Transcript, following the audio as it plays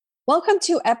Welcome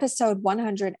to episode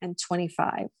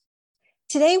 125.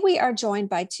 Today we are joined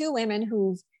by two women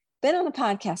who've been on the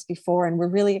podcast before, and we're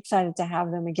really excited to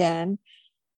have them again,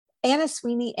 Anna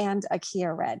Sweeney and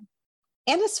Akia Red.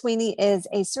 Anna Sweeney is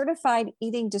a certified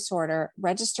eating disorder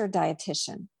registered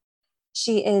dietitian.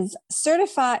 She is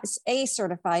a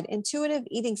certified intuitive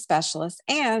eating specialist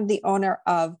and the owner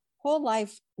of Whole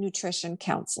Life Nutrition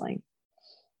Counseling.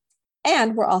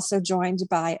 And we're also joined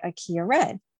by Akia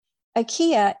Red.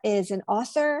 Akia is an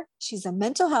author, she's a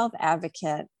mental health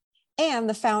advocate, and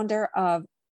the founder of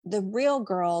the Real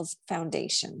Girls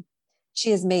Foundation.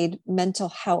 She has made mental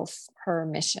health her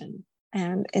mission,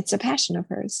 and it's a passion of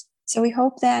hers. So we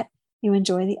hope that you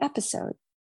enjoy the episode.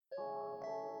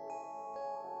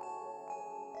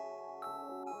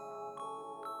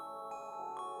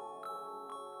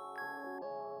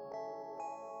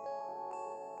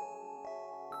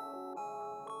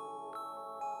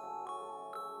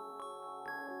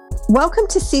 Welcome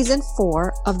to season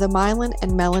 4 of the Myelin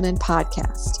and Melanin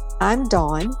podcast. I'm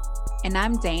Dawn. And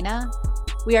I'm Dana.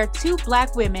 We are two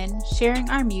Black women sharing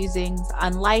our musings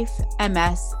on life,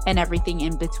 MS, and everything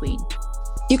in between.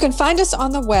 You can find us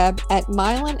on the web at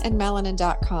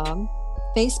myelinandmelanin.com,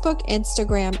 Facebook,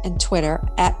 Instagram, and Twitter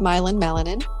at Myelin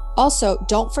Melanin. Also,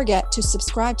 don't forget to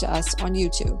subscribe to us on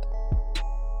YouTube.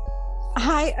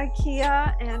 Hi,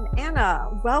 Akia and Anna.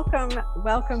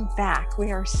 Welcome back.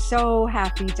 We are so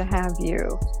happy to have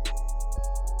you.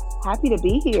 Happy to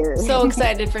be here. So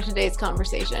excited for today's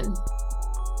conversation.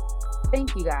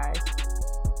 Thank you, guys.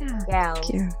 Yeah, gals.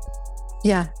 Thank you.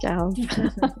 Yeah, gals.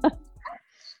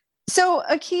 So,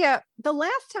 Akia, the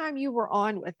last time you were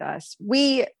on with us,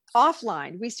 we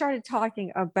started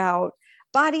talking about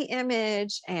body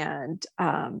image and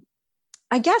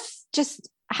I guess just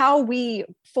how we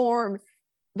form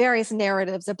various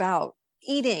narratives about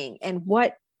eating and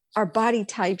what our body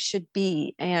type should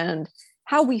be and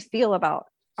how we feel about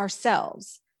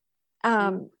ourselves.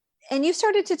 And you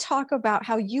started to talk about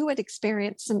how you had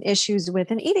experienced some issues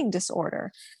with an eating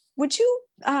disorder. Would you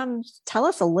tell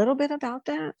us a little bit about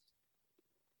that?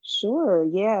 Sure.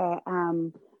 Yeah.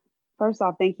 First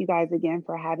off, thank you guys again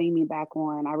for having me back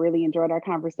on. I really enjoyed our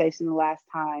conversation the last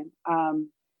time.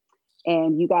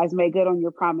 And you guys made good on your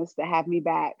promise to have me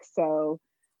back. So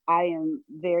I am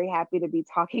very happy to be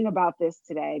talking about this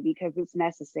today because it's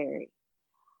necessary.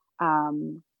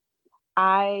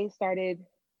 I started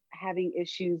having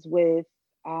issues with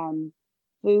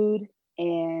food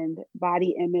and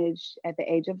body image at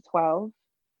the age of 12.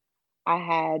 I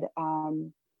had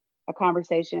a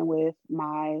conversation with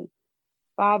my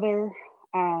father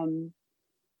and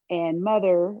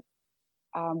mother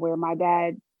where my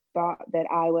dad thought that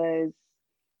I was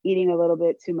eating a little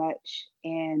bit too much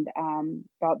and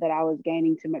thought that I was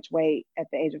gaining too much weight at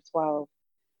the age of 12.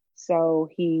 So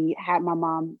he had my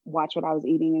mom watch what I was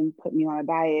eating and put me on a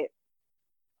diet.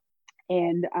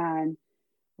 And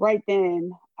right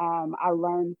then, I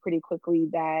learned pretty quickly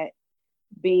that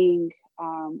being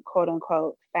quote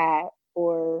unquote fat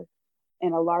or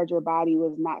in a larger body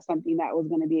was not something that was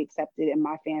going to be accepted in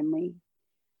my family.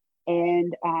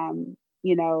 And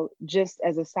just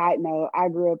as a side note, I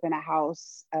grew up in a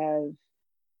house of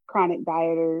chronic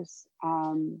dieters,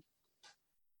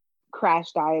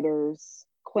 crash dieters,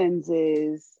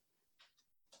 cleanses,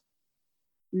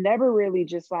 never really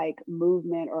just like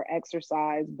movement or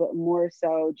exercise, but more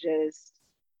so just,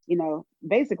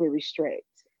 basically restrict,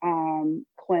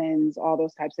 cleanse, all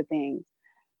those types of things.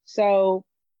 So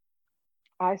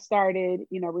I started,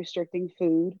 restricting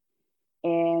food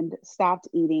and stopped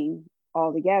eating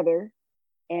altogether.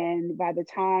 And by the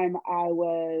time I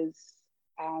was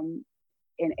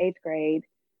in 8th grade,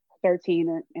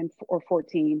 13 or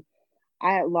 14,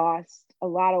 I had lost a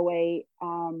lot of weight.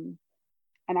 And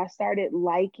I started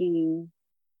liking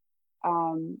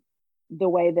the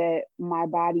way that my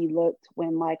body looked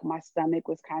when like my stomach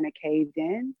was kind of caved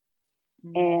in.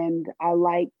 Mm-hmm. And I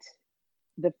liked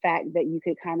the fact that you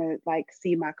could kind of like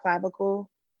see my clavicle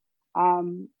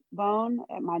bone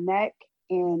at my neck.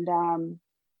 And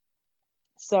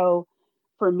so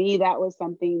for me, that was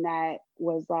something that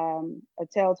was a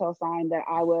telltale sign that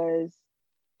I was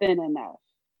thin enough.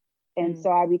 And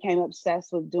so I became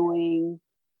obsessed with doing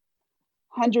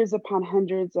hundreds upon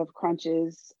hundreds of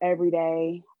crunches every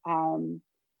day. And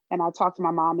I talked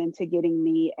my mom into getting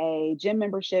me a gym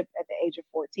membership at the age of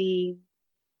 14.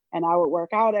 And I would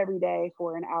work out every day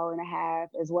for an hour and a half,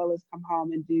 as well as come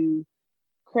home and do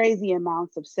crazy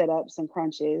amounts of sit-ups and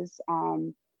crunches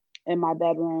in my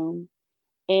bedroom.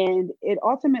 And it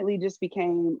ultimately just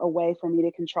became a way for me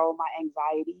to control my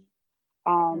anxiety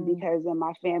because in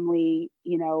my family,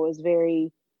 it was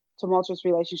very tumultuous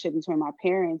relationship between my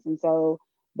parents. And so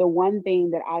the one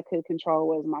thing that I could control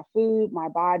was my food, my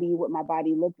body, what my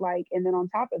body looked like. And then on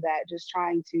top of that, just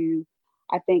trying to,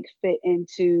 I think, fit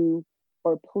into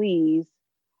or please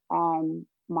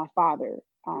my father.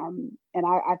 And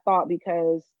I thought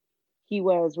because he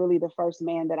was really the first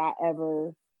man that I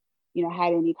ever,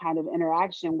 had any kind of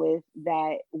interaction with,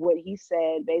 that what he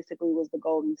said basically was the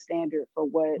golden standard for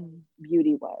what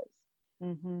beauty was.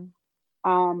 Mm-hmm.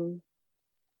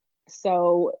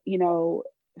 So,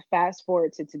 fast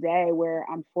forward to today where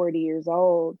I'm 40 years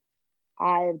old,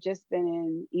 I've just been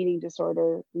in eating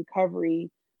disorder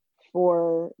recovery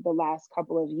for the last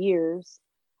couple of years.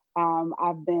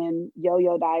 I've been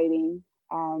yo-yo dieting,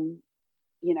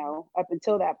 up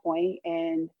until that point,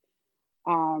 and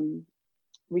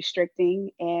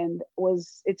restricting, and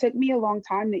it took me a long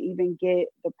time to even get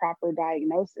the proper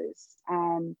diagnosis.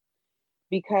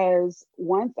 Because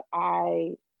once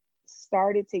I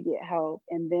started to get help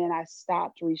and then I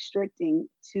stopped restricting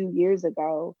 2 years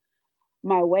ago,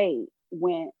 my weight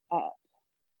went up,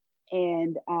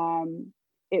 and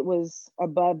it was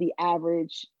above the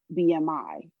average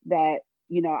BMI that,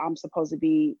 I'm supposed to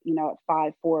be, at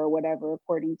 5'4" or whatever,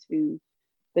 according to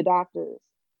the doctors.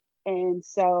 And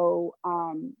so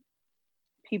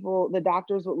the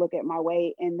doctors would look at my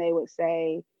weight and they would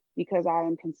say, because I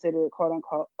am considered quote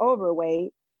unquote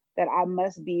overweight, that I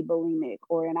must be bulimic,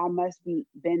 and I must be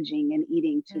binging and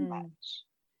eating too much.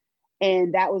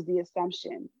 And that was the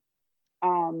assumption.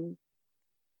 No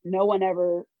one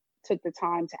ever took the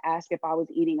time to ask if I was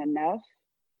eating enough.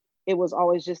 It was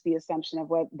always just the assumption of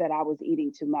that I was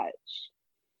eating too much.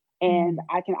 And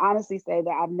I can honestly say that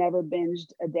I've never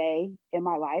binged a day in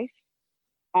my life.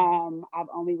 I've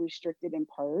only restricted and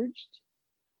purged.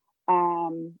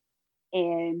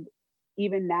 And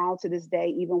even now to this day,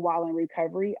 even while in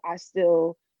recovery, I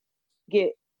still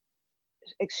get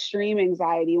extreme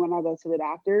anxiety when I go to the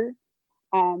doctor.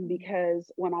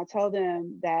 Because when I tell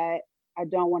them that I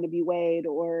don't want to be weighed,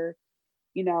 or,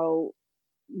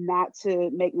 not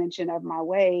to make mention of my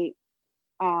weight,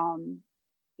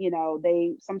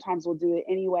 they sometimes will do it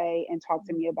anyway and talk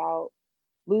to me about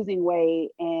losing weight.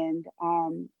 And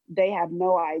they have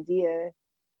no idea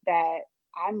that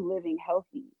I'm living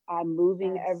healthy. I'm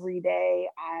moving every day.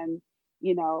 I'm,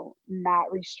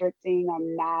 not restricting.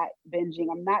 I'm not binging.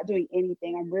 I'm not doing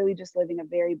anything. I'm really just living a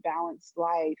very balanced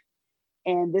life.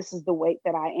 And this is the weight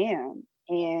that I am.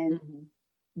 And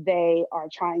they are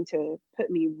trying to put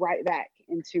me right back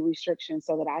into restriction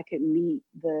so that I could meet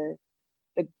the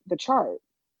chart.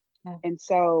 Yeah. And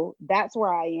so that's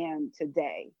where I am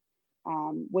today,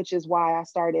 which is why I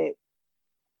started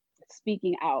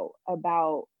speaking out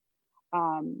about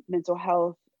mental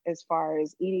health as far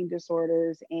as eating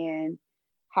disorders and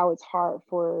how it's hard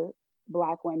for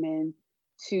Black women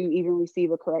to even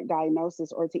receive a correct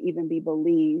diagnosis or to even be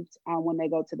believed when they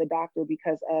go to the doctor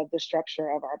because of the structure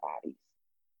of our bodies.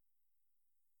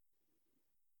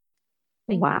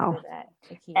 Wow.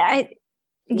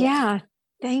 Yeah,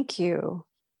 thank you.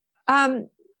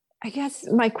 I guess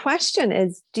my question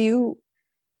is, do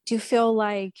you feel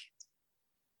like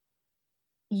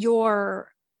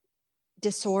your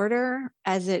disorder,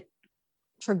 as it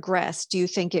progressed, do you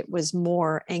think it was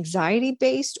more anxiety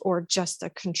based or just a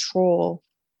control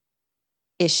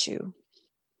issue?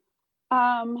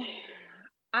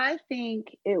 I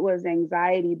think it was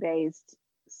anxiety based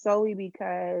solely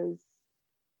because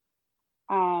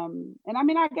and I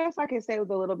mean, I guess I could say it was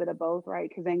a little bit of both, right?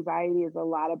 Because anxiety is a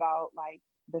lot about like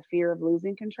the fear of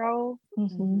losing control.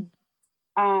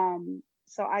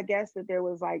 So I guess that there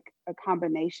was like a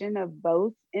combination of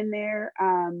both in there.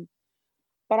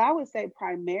 But I would say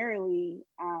primarily,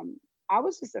 I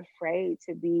was just afraid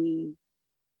to be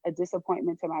a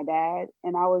disappointment to my dad.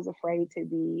 And I was afraid to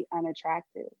be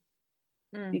unattractive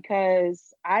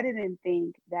because I didn't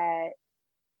think that,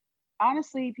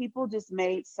 honestly, people just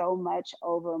made so much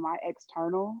over my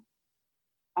external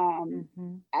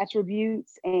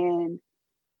attributes and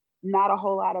not a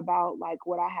whole lot about like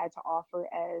what I had to offer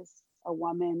as a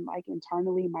woman, like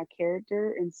internally, my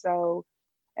character. And so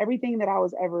everything that I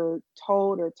was ever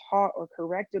told or taught or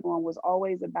corrected on was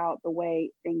always about the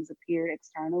way things appeared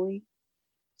externally.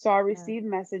 So I received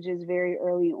messages very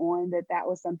early on that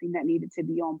was something that needed to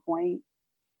be on point,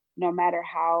 no matter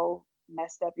how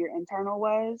messed up your internal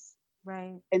was.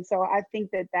 Right. And so I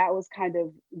think that was kind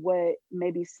of what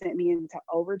maybe sent me into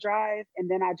overdrive. And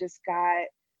then I just got,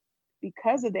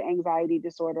 because of the anxiety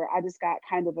disorder, I just got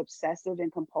kind of obsessive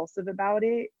and compulsive about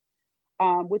it,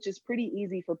 which is pretty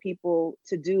easy for people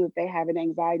to do if they have an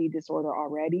anxiety disorder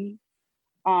already.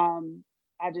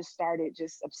 I just started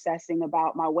just obsessing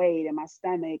about my weight and my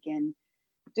stomach and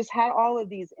just had all of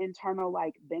these internal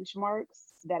like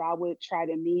benchmarks that I would try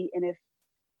to meet. And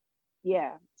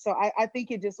so I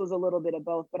think it just was a little bit of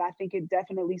both, but I think it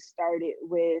definitely started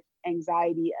with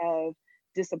anxiety of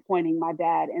disappointing my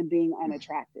dad and being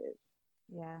unattractive.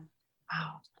 Yeah.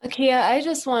 Wow. Akia, I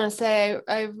just want to say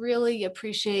I really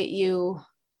appreciate you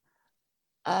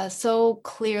so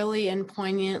clearly and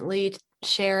poignantly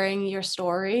sharing your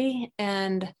story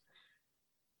and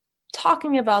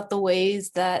talking about the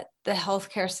ways that the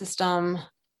healthcare system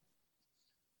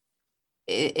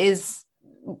is,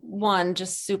 one,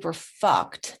 just super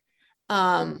fucked.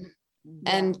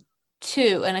 And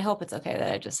two, and I hope it's okay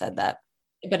that I just said that,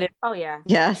 but it, Oh yeah.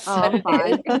 Yes. Oh,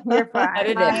 fine. You're fine. But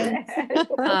it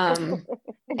is.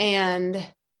 And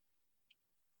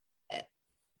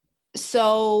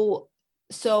so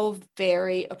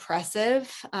very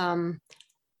oppressive,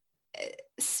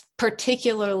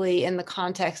 particularly in the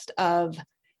context of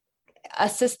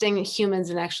assisting humans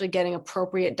in actually getting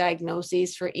appropriate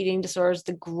diagnoses for eating disorders,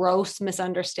 the gross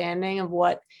misunderstanding of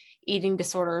what eating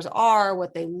disorders are,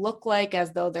 what they look like,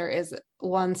 as though there is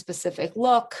one specific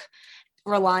look,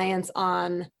 reliance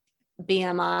on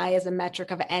BMI as a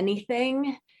metric of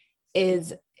anything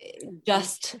is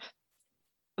just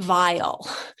vile.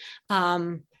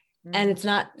 And it's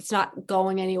not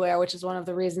going anywhere, which is one of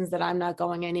the reasons that I'm not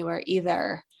going anywhere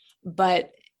either.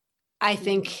 But I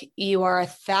think you are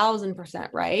 1,000%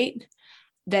 right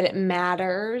that it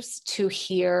matters to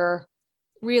hear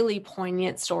really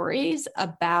poignant stories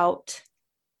about,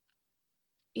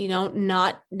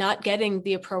 not getting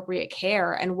the appropriate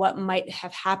care and what might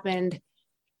have happened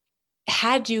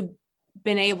had you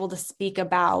been able to speak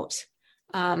about,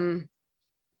 the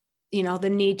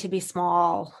need to be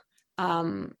small,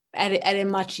 at a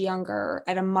much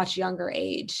younger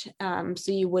age.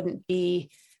 So you wouldn't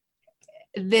be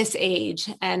this age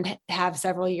and have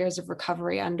several years of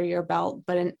recovery under your belt,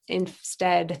 but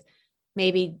instead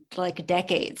maybe like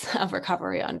decades of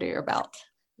recovery under your belt.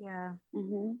 Yeah.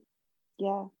 Mm-hmm.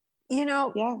 Yeah.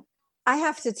 Yeah. I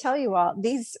have to tell you all,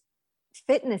 these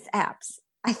fitness apps,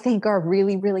 I think, are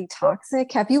really, really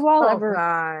toxic. Have you all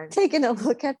ever taken a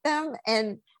look at them?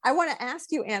 And I want to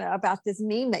ask you, Anna, about this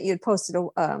meme that you had posted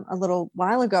a little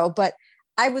while ago, but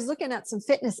I was looking at some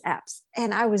fitness apps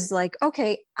and I was like,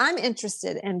 okay, I'm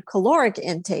interested in caloric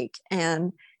intake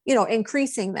and,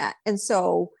 increasing that. And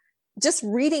so just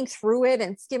reading through it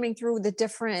and skimming through the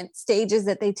different stages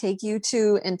that they take you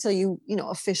to until you,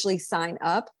 officially sign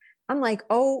up. I'm like,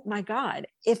 oh my God,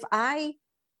 if my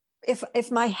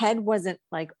head wasn't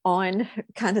like on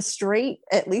kind of straight,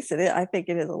 at least I think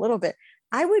it is a little bit,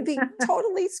 I would be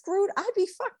totally screwed. I'd be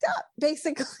fucked up,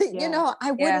 basically.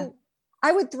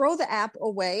 I would throw the app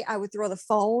away. I would throw the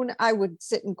phone. I would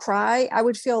sit and cry. I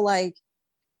would feel like,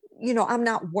 I'm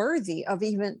not worthy of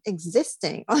even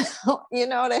existing. You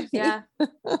know what I mean? Yeah.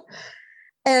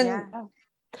 And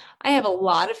I have a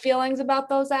lot of feelings about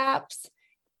those apps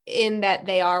in that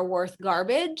they are worth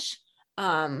garbage.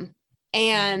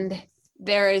 And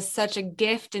there is such a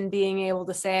gift in being able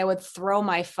to say I would throw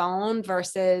my phone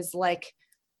versus like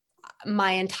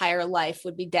my entire life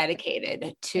would be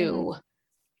dedicated to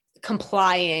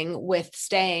complying with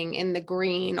staying in the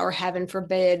green, or heaven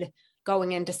forbid,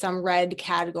 going into some red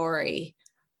category.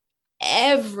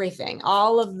 Everything,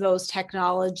 all of those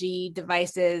technology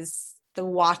devices, the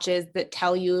watches that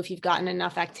tell you if you've gotten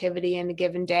enough activity in a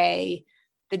given day,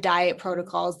 the diet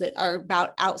protocols that are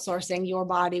about outsourcing your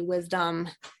body wisdom.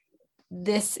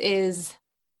 This is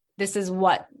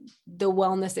what the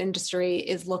wellness industry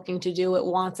is looking to do. It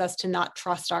wants us to not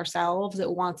trust ourselves. It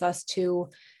wants us to,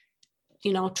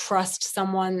 trust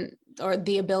someone, or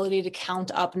the ability to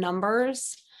count up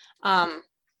numbers.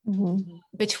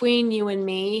 Between you and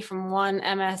me, from one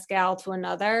MS gal to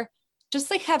another, just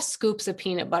like have scoops of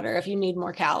peanut butter if you need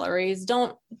more calories.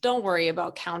 Don't worry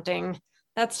about counting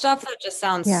that stuff. That just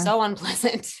sounds so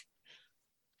unpleasant.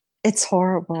 It's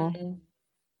horrible.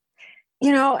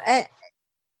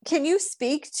 Can you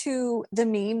speak to the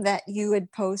meme that you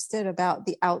had posted about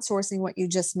the outsourcing, what you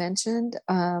just mentioned?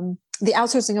 The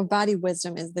outsourcing of body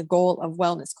wisdom is the goal of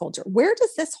wellness culture. Where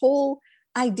does this whole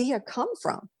idea come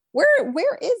from?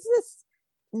 Where is this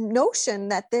notion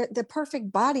that the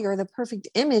perfect body or the perfect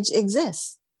image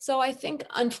exists? So I think,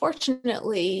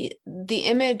 unfortunately, the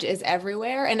image is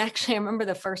everywhere. And actually, I remember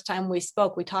the first time we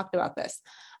spoke, we talked about this.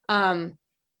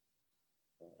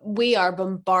 We are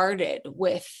bombarded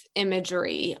with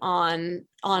imagery on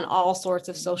all sorts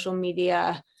of social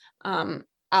media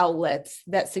outlets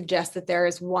that suggest that there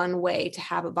is one way to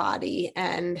have a body.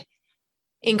 And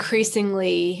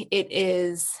increasingly, it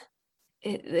is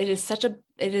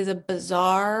a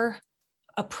bizarre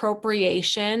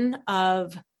appropriation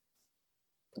of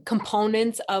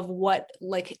components of what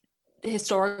like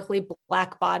historically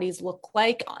Black bodies look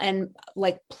like, and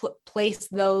like place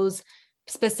those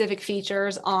specific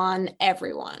features on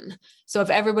everyone. So if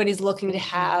everybody's looking to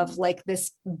have like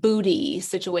this booty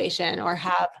situation or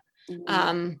have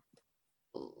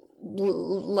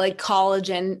like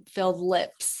collagen filled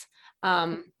lips,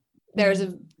 there's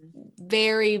a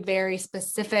very, very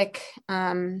specific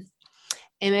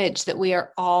image that we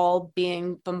are all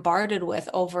being bombarded with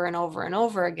over and over and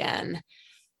over again.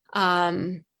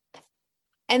 And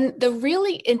the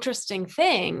really interesting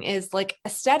thing is, like,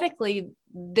 aesthetically,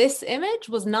 this image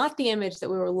was not the image that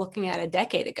we were looking at a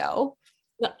decade ago.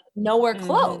 Nowhere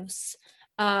close.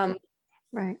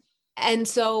 Right. And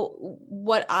so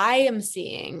what I am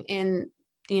seeing in,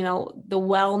 you know, the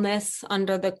wellness,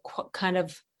 under the kind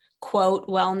of quote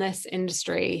wellness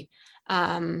industry,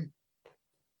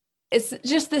 it's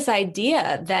just this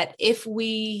idea that if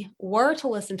we were to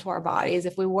listen to our bodies,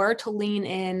 if we were to lean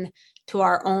in to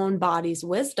our own body's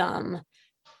wisdom,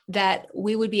 that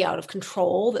we would be out of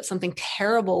control, that something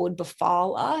terrible would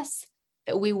befall us,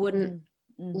 that we wouldn't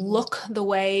look the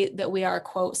way that we are,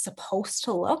 quote, supposed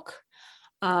to look,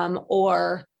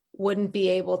 or wouldn't be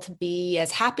able to be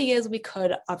as happy as we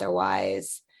could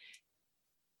otherwise.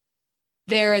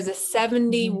 There is a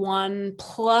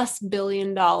 $71+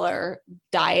 billion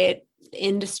diet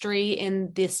industry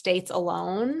in the States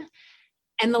alone.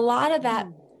 And a lot of that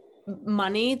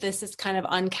money, this is kind of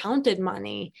uncounted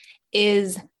money,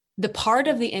 is the part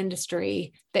of the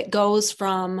industry that goes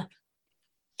from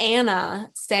Anna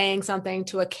saying something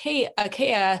to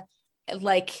Akia,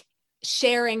 like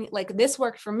sharing, like, this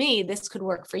worked for me, this could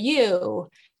work for you.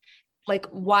 Like,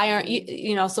 why aren't you,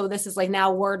 you know, so this is like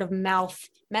now word of mouth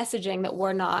messaging that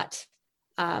we're not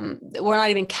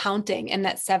even counting in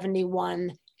that $71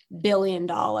 billion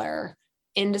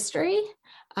industry.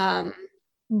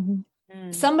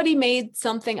 Somebody made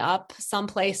something up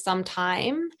someplace,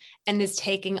 sometime, and is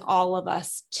taking all of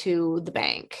us to the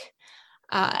bank.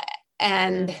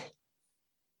 And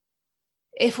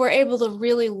if we're able to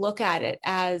really look at it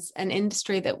as an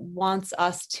industry that wants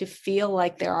us to feel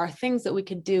like there are things that we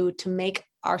could do to make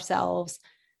ourselves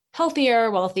healthier,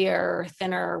 wealthier,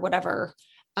 thinner, whatever,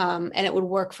 and it would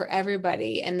work for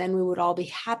everybody, and then we would all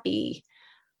be happy.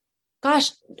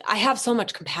 Gosh, I have so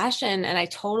much compassion, and I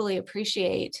totally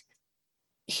appreciate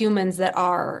humans that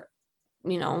are,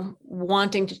 you know,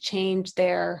 wanting to change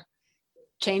their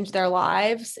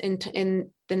lives in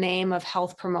the name of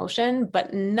health promotion,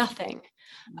 but nothing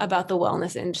about the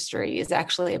wellness industry is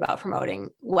actually about promoting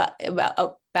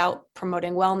wellness.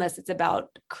 It's about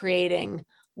creating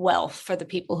wealth for the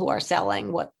people who are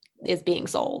selling what is being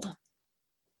sold.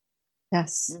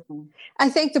 Yes. I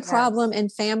think the problem in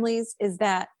families is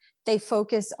that they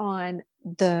focus on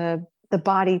the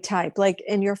body type. Like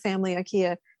in your family,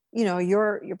 Akia, you know,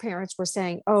 your parents were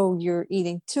saying, oh, you're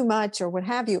eating too much or what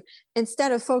have you,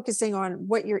 instead of focusing on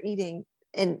what you're eating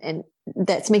and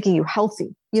that's making you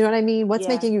healthy. You know what I mean? What's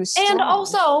making you strong? And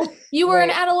also, you were an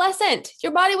adolescent.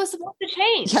 Your body was supposed to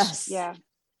change. Yes. Yeah.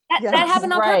 That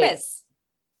happened on purpose.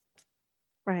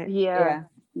 Right. Yeah.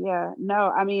 No,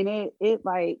 I mean, it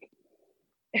like,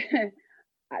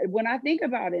 when I think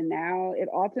about it now, it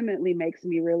ultimately makes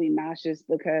me really nauseous,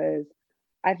 because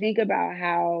I think about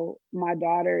how my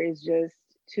daughter is just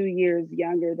 2 years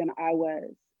younger than I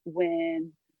was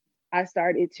when I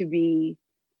started to be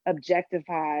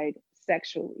objectified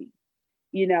sexually,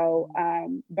 you know,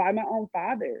 by my own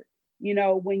father. You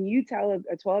know, when you tell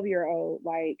a 12-year-old,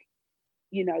 like,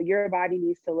 you know, your body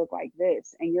needs to look like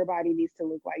this and your body needs to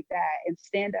look like that, and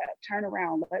stand up, turn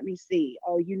around, let me see.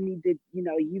 Oh, you need to, you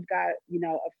know, you've got, you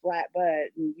know, a flat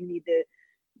butt, and you need to,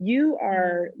 you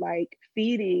are like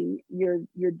feeding your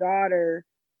daughter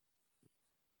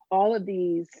all of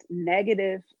these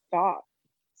negative thoughts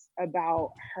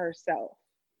about herself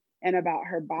and about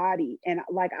her body. And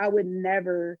like, I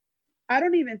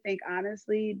don't even think,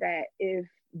 honestly, that if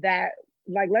that,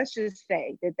 like, let's just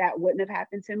say that wouldn't have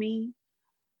happened to me,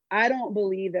 I don't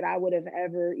believe that I would have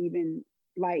ever even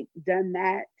like done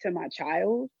that to my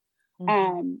child.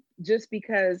 Just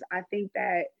because I think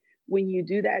that when you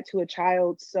do that to a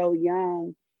child so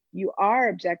young, you are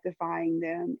objectifying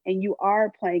them, and you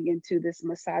are playing into this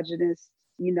misogynist,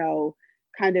 you know,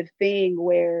 kind of thing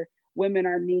where women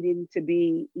are needing to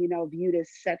be, you know, viewed as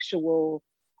sexual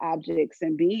objects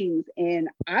and beings. And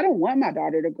I don't want my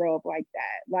daughter to grow up like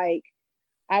that. Like,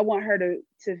 I want her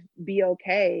to be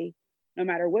okay, no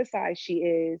matter what size she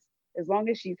is, as long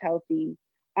as she's healthy.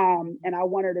 And I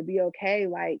want her to be okay,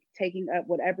 like, taking up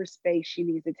whatever space she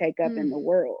needs to take up in the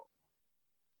world.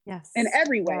 Yes. In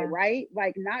every way, right?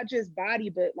 Like, not just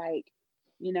body, but like,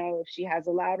 you know, if she has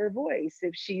a louder voice,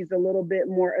 if she's a little bit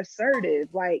more assertive,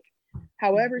 like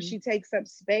however she takes up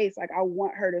space, like I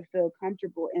want her to feel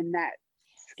comfortable in that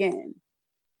skin.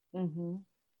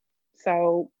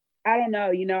 So I don't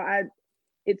know, you know,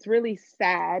 it's really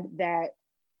sad that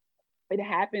it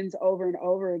happens over and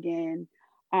over again,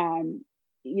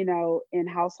 you know, in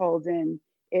households, and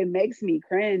it makes me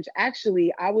cringe.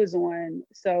 Actually,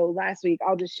 so last week,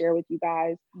 I'll just share with you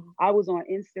guys, I was on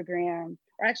Instagram,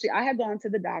 or actually I had gone to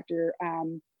the doctor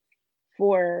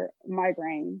for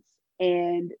migraines.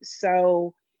 And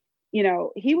so, you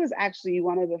know, he was actually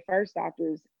one of the first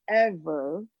doctors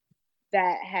ever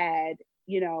that had,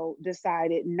 you know,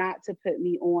 decided not to put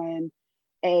me on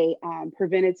a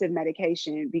preventative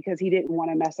medication because he didn't want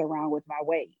to mess around with my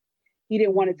weight. He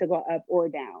didn't want it to go up or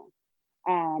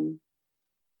down.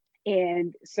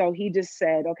 And so he just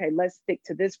said, okay, let's stick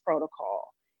to this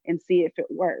protocol and see if it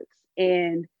works.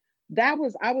 And I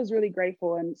was really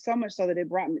grateful, and so much so that it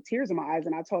brought me tears in my eyes,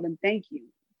 and I told him, thank you.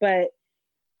 But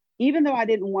even though I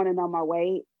didn't want to know my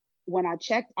weight, when I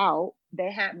checked out,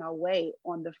 they had my weight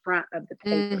on the front of the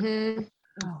paper.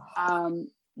 And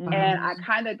I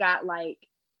kind of got like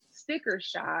sticker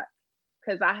shock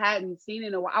because I hadn't seen it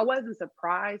in a while. I wasn't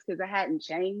surprised because it hadn't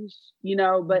changed, you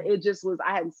know, but it just was,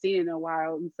 I hadn't seen it in a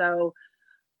while. And so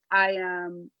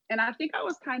and I think I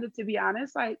was kind of, to be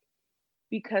honest, like,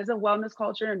 because of wellness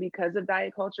culture and because of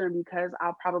diet culture and because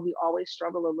I'll probably always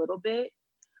struggle a little bit,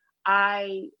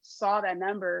 I saw that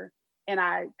number and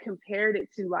I compared it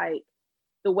to like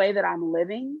the way that I'm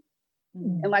living.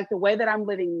 And like the way that I'm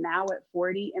living now at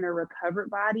 40 in a recovered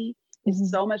body is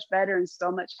so much better and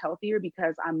so much healthier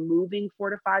because I'm moving 4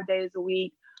 to 5 days a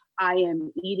week. I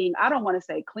am eating, I don't want to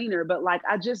say cleaner, but like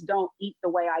I just don't eat the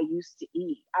way I used to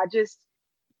eat. I just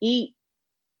eat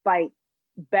like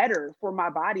better for my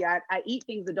body. I eat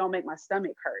things that don't make my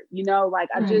stomach hurt, you know, like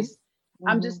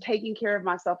I'm just taking care of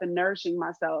myself and nourishing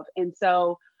myself. And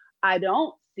so I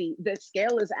don't see the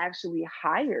scale is actually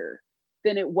higher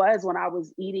than it was when I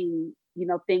was eating, you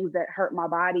know, things that hurt my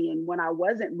body and when I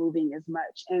wasn't moving as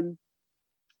much. And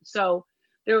so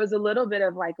there was a little bit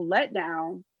of like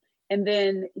letdown. And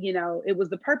then, you know, it was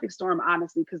the perfect storm,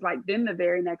 honestly, because like then the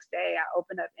very next day I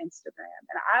opened up Instagram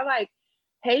and I like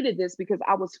hated this because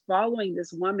I was following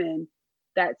this woman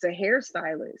that's a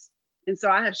hairstylist. And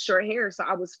so I have short hair. So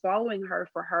I was following her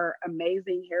for her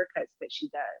amazing haircuts that she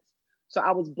does. So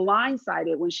I was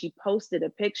blindsided when she posted a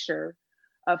picture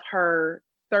of her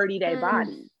 30-day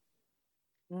body.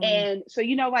 And so,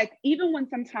 you know, like even when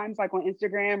sometimes like on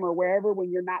Instagram or wherever,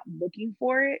 when you're not looking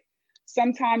for it,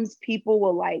 sometimes people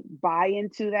will like buy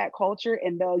into that culture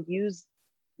and they'll use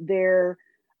their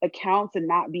accounts and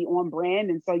not be on brand.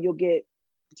 And so you'll get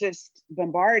just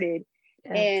bombarded.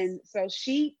 Yes. And so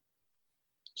she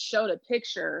showed a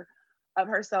picture of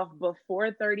herself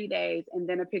before 30 days and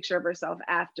then a picture of herself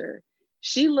after.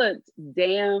 She looked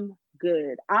damn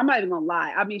good. I'm not even gonna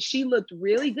lie. I mean, she looked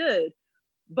really good.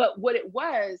 But what it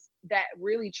was that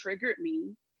really triggered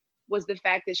me was the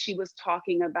fact that she was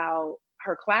talking about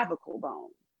her clavicle bone.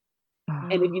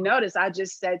 And if you notice, I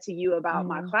just said to you about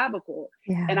my clavicle.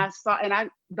 Yeah. And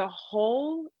the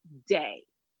whole day,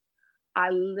 I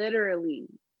literally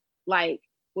like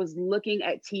was looking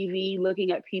at TV,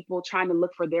 looking at people trying to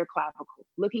look for their clavicle,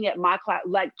 looking at my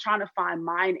like trying to find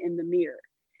mine in the mirror.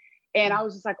 And I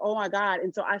was just like, oh my God.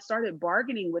 And so I started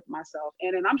bargaining with myself.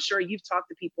 And I'm sure you've talked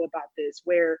to people about this,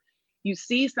 where you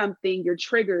see something, you're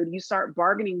triggered, you start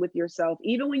bargaining with yourself,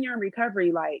 even when you're in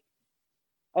recovery, like,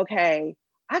 okay,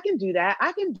 I can do that.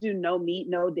 I can do no meat,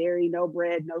 no dairy, no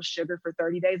bread, no sugar for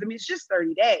 30 days. I mean, it's just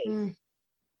 30 days.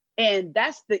 And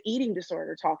that's the eating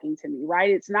disorder talking to me, right?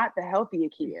 It's not the healthy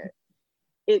Akia.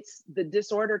 It's the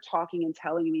disorder talking and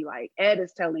telling me, like, Ed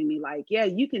is telling me, like, yeah,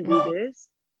 you can do this.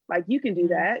 Like, you can do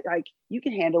that. Like, you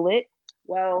can handle it.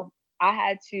 Well, I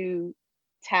had to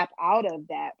tap out of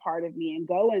that part of me and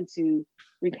go into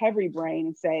recovery brain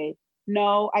and say,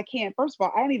 no, I can't. First of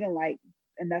all, I don't even like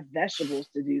enough vegetables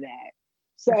to do that.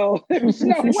 So there's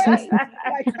no way.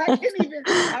 Like,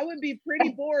 I would be pretty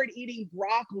bored eating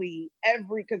broccoli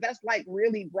because that's like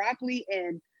really broccoli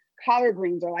and collard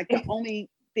greens are like the only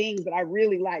things that I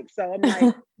really like. So I'm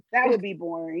like, that would be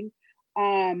boring.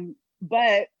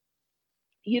 But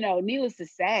you know, needless to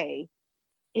say,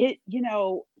 it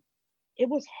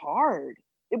was hard.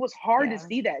 It was hard to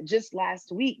see that just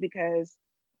last week because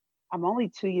I'm only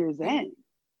 2 years in.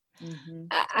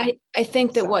 I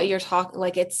think that what you're talking,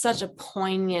 like, it's such a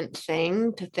poignant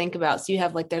thing to think about. So you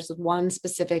have like, there's one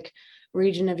specific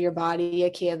region of your body,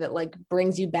 Akia, that like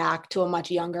brings you back to a much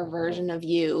younger version of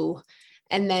you.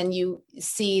 And then you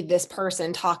see this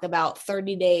person talk about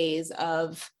 30 days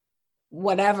of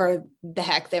whatever the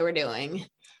heck they were doing.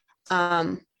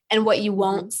 And what you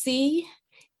won't see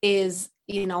is,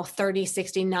 30,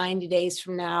 60, 90 days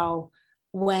from now,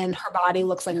 when her body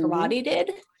looks like her body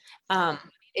did.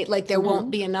 There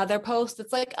won't be another post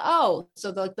that's like, oh,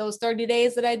 so those 30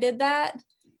 days that I did that,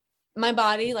 my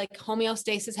body, like,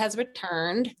 homeostasis has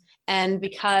returned. And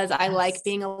because I like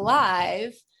being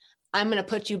alive, I'm going to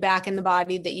put you back in the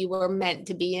body that you were meant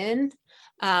to be in.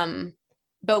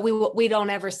 But we don't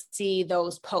ever see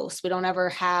those posts. We don't ever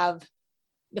have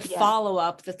the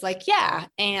follow-up that's like, yeah.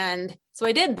 And so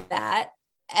I did that.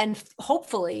 And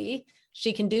hopefully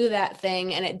she can do that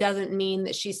thing. And it doesn't mean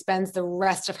that she spends the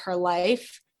rest of her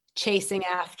life chasing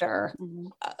after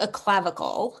a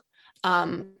clavicle,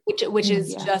 which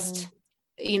is just,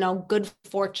 good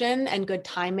fortune and good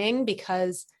timing,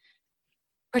 because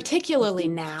particularly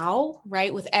now,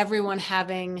 right, with everyone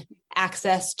having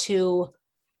access to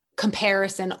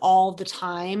comparison all the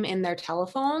time in their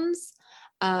telephones,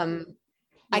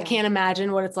 I can't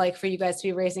imagine what it's like for you guys to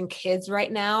be raising kids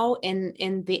right now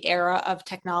in the era of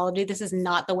technology. This is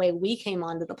not the way we came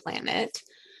onto the planet.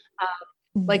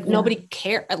 Nobody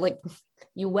cared. Like,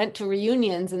 you went to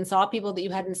reunions and saw people that you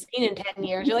hadn't seen in 10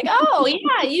 years. You're like, oh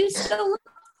yeah, you still look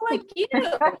like you.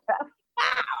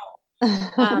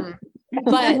 Wow.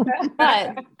 But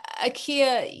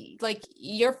Akia, like,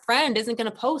 your friend isn't going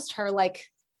to post her like,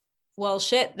 well,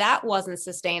 shit, that wasn't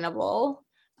sustainable.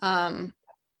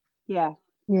 Yeah.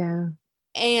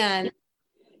 And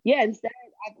instead,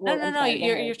 no,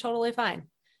 you're totally fine.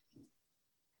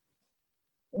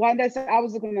 Well, I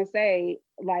was going to say,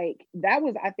 like, that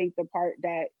was, I think, the part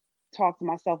that talked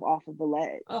myself off of the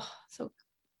ledge. Oh, so,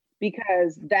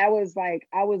 because that was like,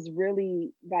 I was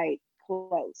really like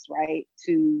close, right,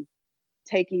 to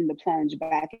taking the plunge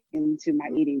back into my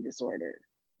eating disorder.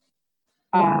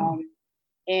 Wow.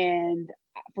 And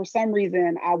for some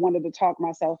reason, I wanted to talk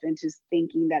myself into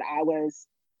thinking that I was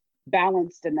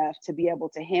balanced enough to be able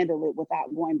to handle it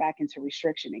without going back into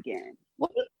restriction again.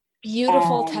 What a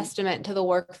beautiful testament to the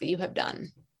work that you have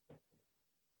done.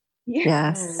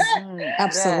 Yes,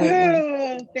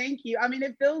 absolutely. Thank you. I mean,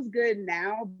 it feels good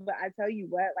now, but I tell you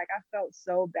what, like, I felt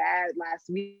so bad last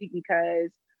week because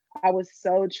I was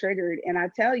so triggered. And I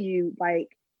tell you, like,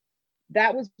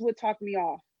 that was what talked me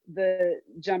off the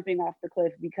jumping off the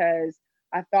cliff, because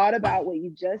I thought about what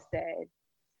you just said,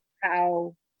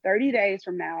 how 30 days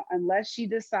from now, unless she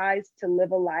decides to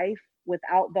live a life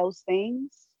without those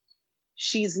things,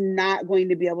 she's not going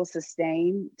to be able to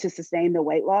sustain the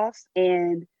weight loss.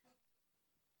 And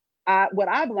what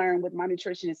I've learned with my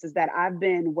nutritionist is that I've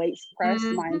been weight suppressed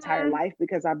my entire life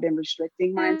because I've been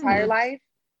restricting my entire life.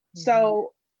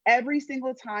 So every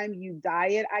single time you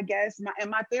diet, I guess, and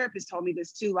my therapist told me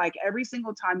this too, like, every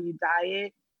single time you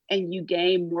diet and you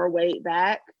gain more weight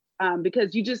back,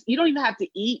 because you don't even have to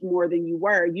eat more than you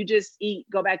were. You just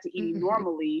go back to eating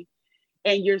normally,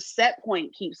 and your set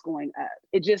point keeps going up.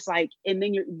 It just like, and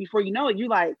then before you know it, you're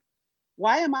like,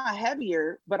 why am I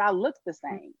heavier, but I look the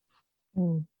same?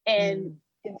 And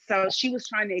so she was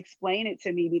trying to explain it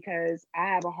to me because I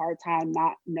have a hard time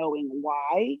not knowing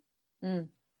why. And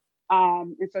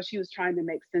so she was trying to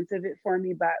make sense of it for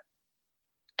me. But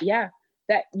yeah,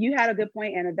 that you had a good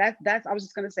point, Anna. That's I was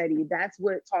just gonna say to you, that's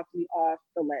what talked me off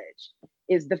the ledge,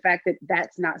 is the fact that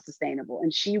that's not sustainable,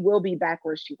 and she will be back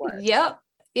where she was. Yep.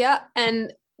 Yeah.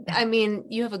 And I mean,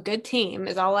 you have a good team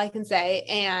is all I can say.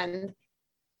 And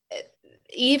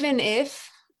even if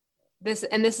this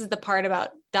is the part about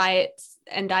diets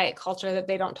and diet culture that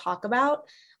they don't talk about,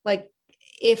 like,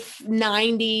 if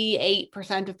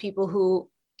 98% of people who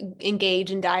engage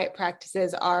in diet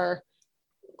practices are,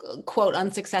 quote,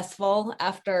 unsuccessful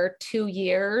after 2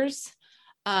 years,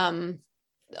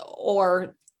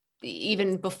 or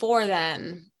even before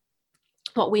then,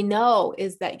 what we know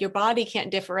is that your body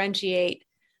can't differentiate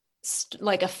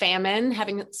like a famine,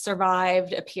 having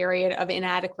survived a period of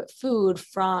inadequate food,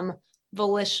 from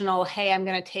volitional, hey, I'm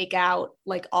going to take out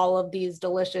like all of these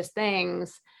delicious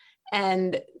things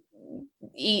and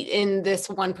eat in this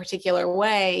one particular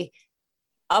way.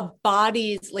 A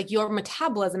body's, like, your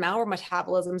metabolism, our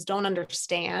metabolisms don't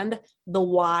understand the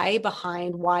why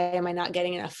behind why am I not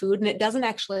getting enough food. And it doesn't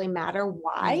actually matter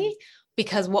why,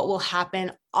 because what will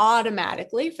happen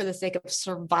automatically for the sake of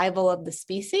survival of the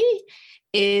species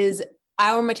is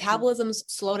our metabolisms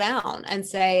slow down and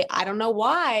say, I don't know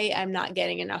why I'm not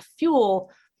getting enough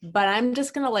fuel, but I'm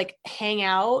just going to like hang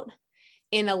out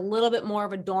in a little bit more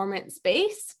of a dormant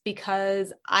space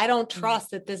because I don't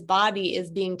trust that this body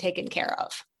is being taken care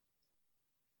of.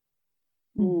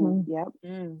 Yep.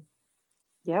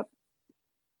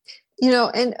 You know,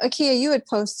 and Akia, you had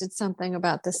posted something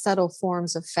about the subtle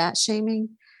forms of fat shaming.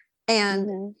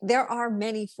 And there are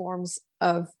many forms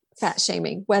of fat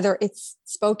shaming, whether it's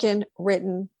spoken,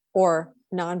 written, or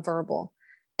nonverbal.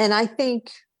 And I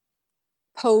think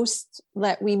posts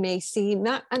that we may see,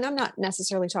 and I'm not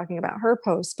necessarily talking about her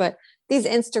posts, but these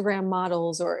Instagram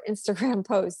models or Instagram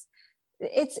posts,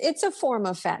 it's a form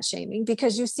of fat shaming,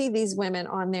 because you see these women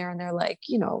on there and they're like,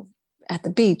 at the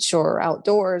beach or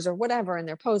outdoors or whatever, and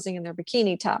they're posing in their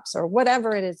bikini tops or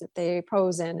whatever it is that they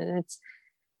pose in. And it's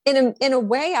in a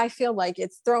way, I feel like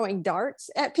it's throwing darts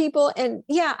at people. And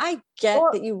yeah, I get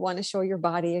that you want to show your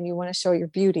body and you want to show your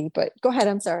beauty, but go ahead.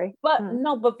 I'm sorry. But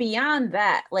no, but beyond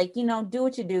that, like, do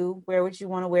what you do, wear what you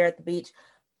want to wear at the beach.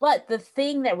 But the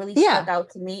thing that really stuck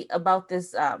out to me about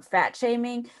this fat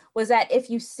shaming was that if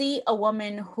you see a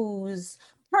woman whose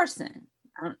person,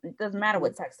 it doesn't matter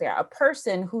what sex they are, a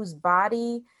person whose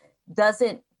body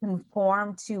doesn't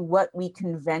conform to what we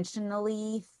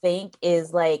conventionally think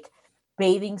is like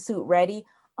bathing suit ready.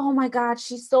 Oh my God,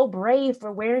 she's so brave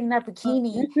for wearing that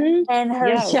bikini and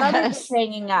her stomach is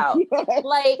hanging out.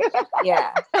 Like,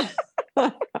 yeah.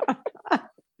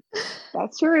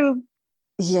 That's true.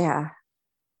 Yeah.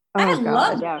 Oh, I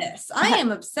love this. I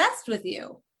am obsessed with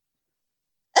you.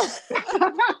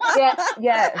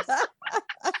 Yes.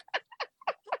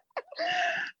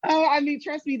 Oh, I mean,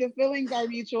 trust me, the feelings are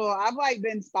mutual. I've like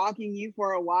been stalking you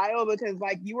for a while because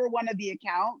like you were one of the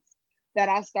accounts that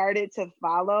I started to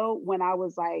follow when I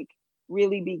was like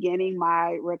really beginning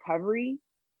my recovery.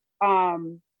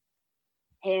 And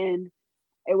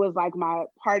it was like my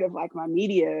part of like my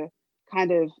media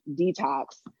kind of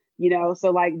detox, so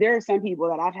like there are some people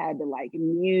that I've had to like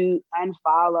mute,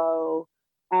 unfollow,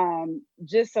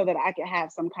 just so that I could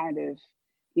have some kind of,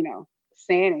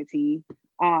 sanity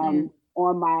on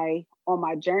my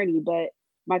journey. But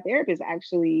my therapist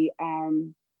actually,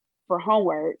 for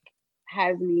homework,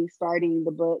 has me starting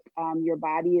the book, Your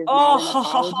Body Is Not an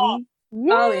Apology.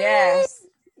 Oh, yes.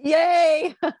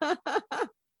 Yay.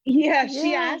 Yeah,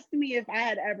 she asked me if I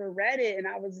had ever read it, and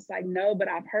I was just like, no, but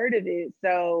I've heard of it.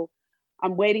 So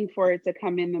I'm waiting for it to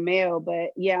come in the mail. But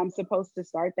yeah, I'm supposed to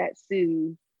start that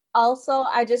soon. Also,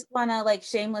 I just want to like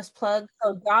shameless plug.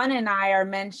 So Dawn and I are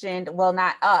mentioned, well,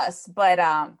 not us, but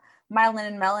Myelin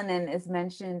and Melanin is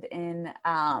mentioned in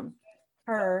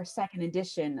her second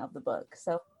edition of the book.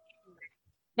 So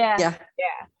yeah.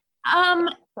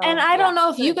 And I don't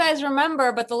know if you guys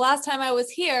remember, but the last time I was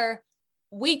here,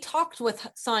 we talked with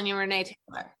Sonia Renee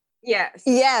Taylor. Yes.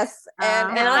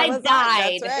 And I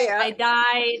died. Right. I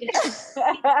died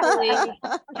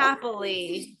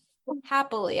happily.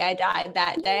 I died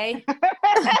that day.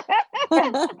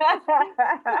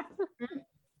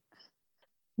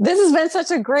 This has been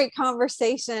such a great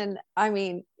conversation. I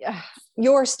mean,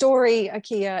 your story,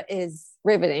 Akia, is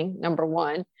riveting, number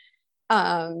one,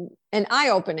 and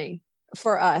eye-opening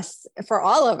for us, for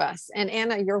all of us. And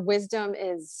Anna, your wisdom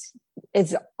is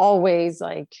always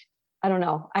like, I don't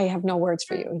know, I have no words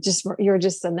for you. You're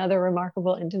just another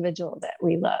remarkable individual that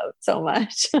we love so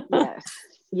much.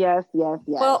 Yes.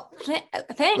 Well,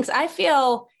 thanks. I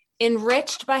feel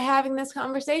enriched by having this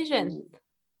conversation.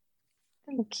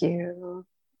 Thank you.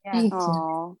 Thank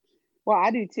you. Well,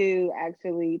 I do too,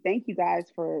 actually. Thank you guys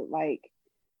for like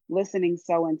listening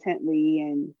so intently,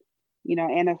 and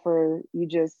Anna, for you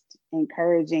just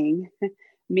encouraging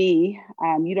me.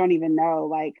 You don't even know,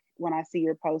 like when I see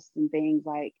your posts and things,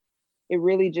 like it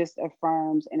really just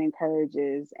affirms and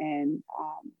encourages. And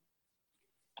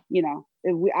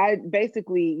I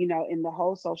basically, in the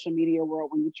whole social media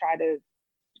world, when you try to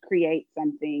create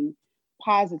something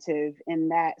positive in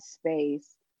that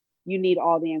space, you need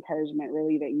all the encouragement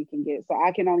really that you can get. So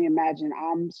I can only imagine.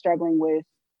 I'm struggling with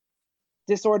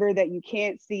disorder that you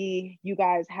can't see. You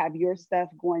guys have your stuff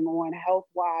going on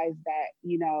health-wise that,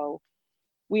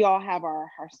 we all have our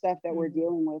stuff that we're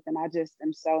dealing with. And I just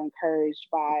am so encouraged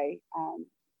by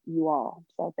you all.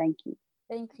 So thank you.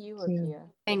 Thank you, Akia.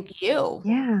 Thank you.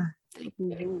 Yeah.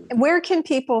 Mm-hmm. Where can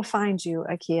people find you,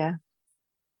 Akia?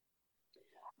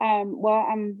 Well,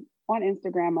 I'm on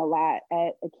Instagram a lot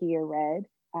at Akia Red.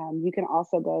 You can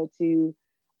also go to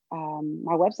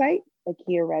my website,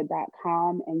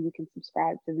 akiared.com, and you can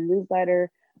subscribe to the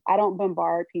newsletter. I don't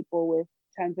bombard people with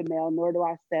tons of mail, nor do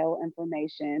I sell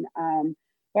information.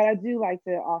 But I do like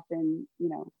to often,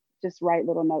 just write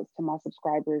little notes to my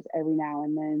subscribers every now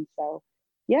and then. So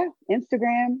yeah,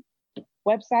 Instagram,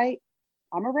 website,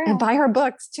 I'm around. And buy her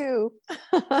books too.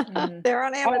 They're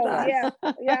on Amazon.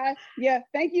 Oh, yeah.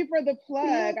 Thank you for the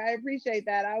plug. I appreciate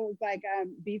that. I was like,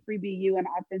 Be Free, Be You, and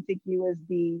Authentic You is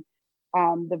the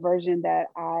version that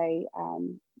I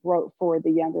wrote for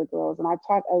the younger girls. And I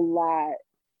talk a lot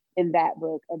in that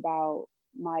book about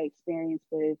my experience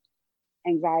with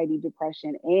anxiety,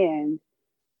 depression, and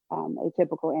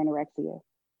atypical anorexia.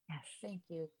 Yes. Thank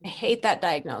you. I hate that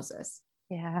diagnosis.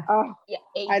 Yeah. Oh, Yeah,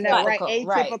 I know, right?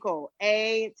 atypical,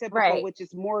 Atypical, right. which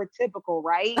is more typical,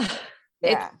 right?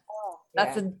 Yeah.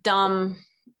 That's a dumb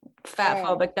fat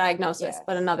phobic diagnosis,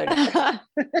 but another day.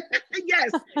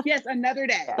 yes, another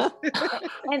day.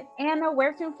 And Anna,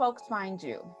 where can folks find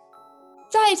you?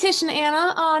 Dietitian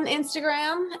Anna on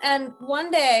Instagram, and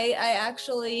one day I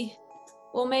actually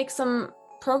will make some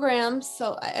programs.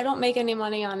 So I don't make any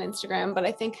money on Instagram, but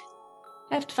I think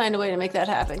I have to find a way to make that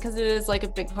happen because it is like a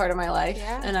big part of my life,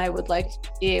 and I would like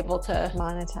to be able to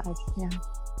monetize.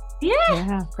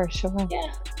 Yeah, for sure.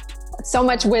 Yeah. So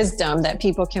much wisdom that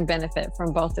people can benefit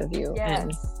from, both of you,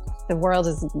 and the world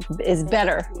is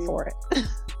better for it.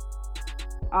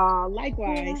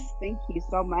 Likewise. Thank you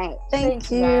so much.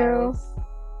 Thank you.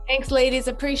 Thanks, ladies.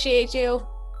 Appreciate you.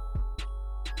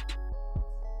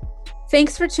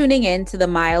 Thanks for tuning in to the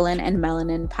Myelin and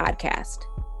Melanin podcast.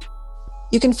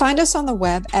 You can find us on the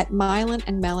web at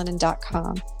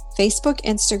myelinandmelanin.com, Facebook,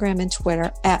 Instagram, and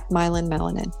Twitter at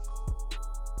myelinmelanin.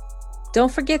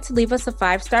 Don't forget to leave us a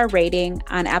 5-star rating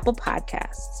on Apple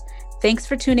Podcasts. Thanks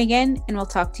for tuning in, and we'll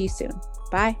talk to you soon.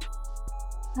 Bye.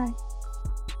 Bye.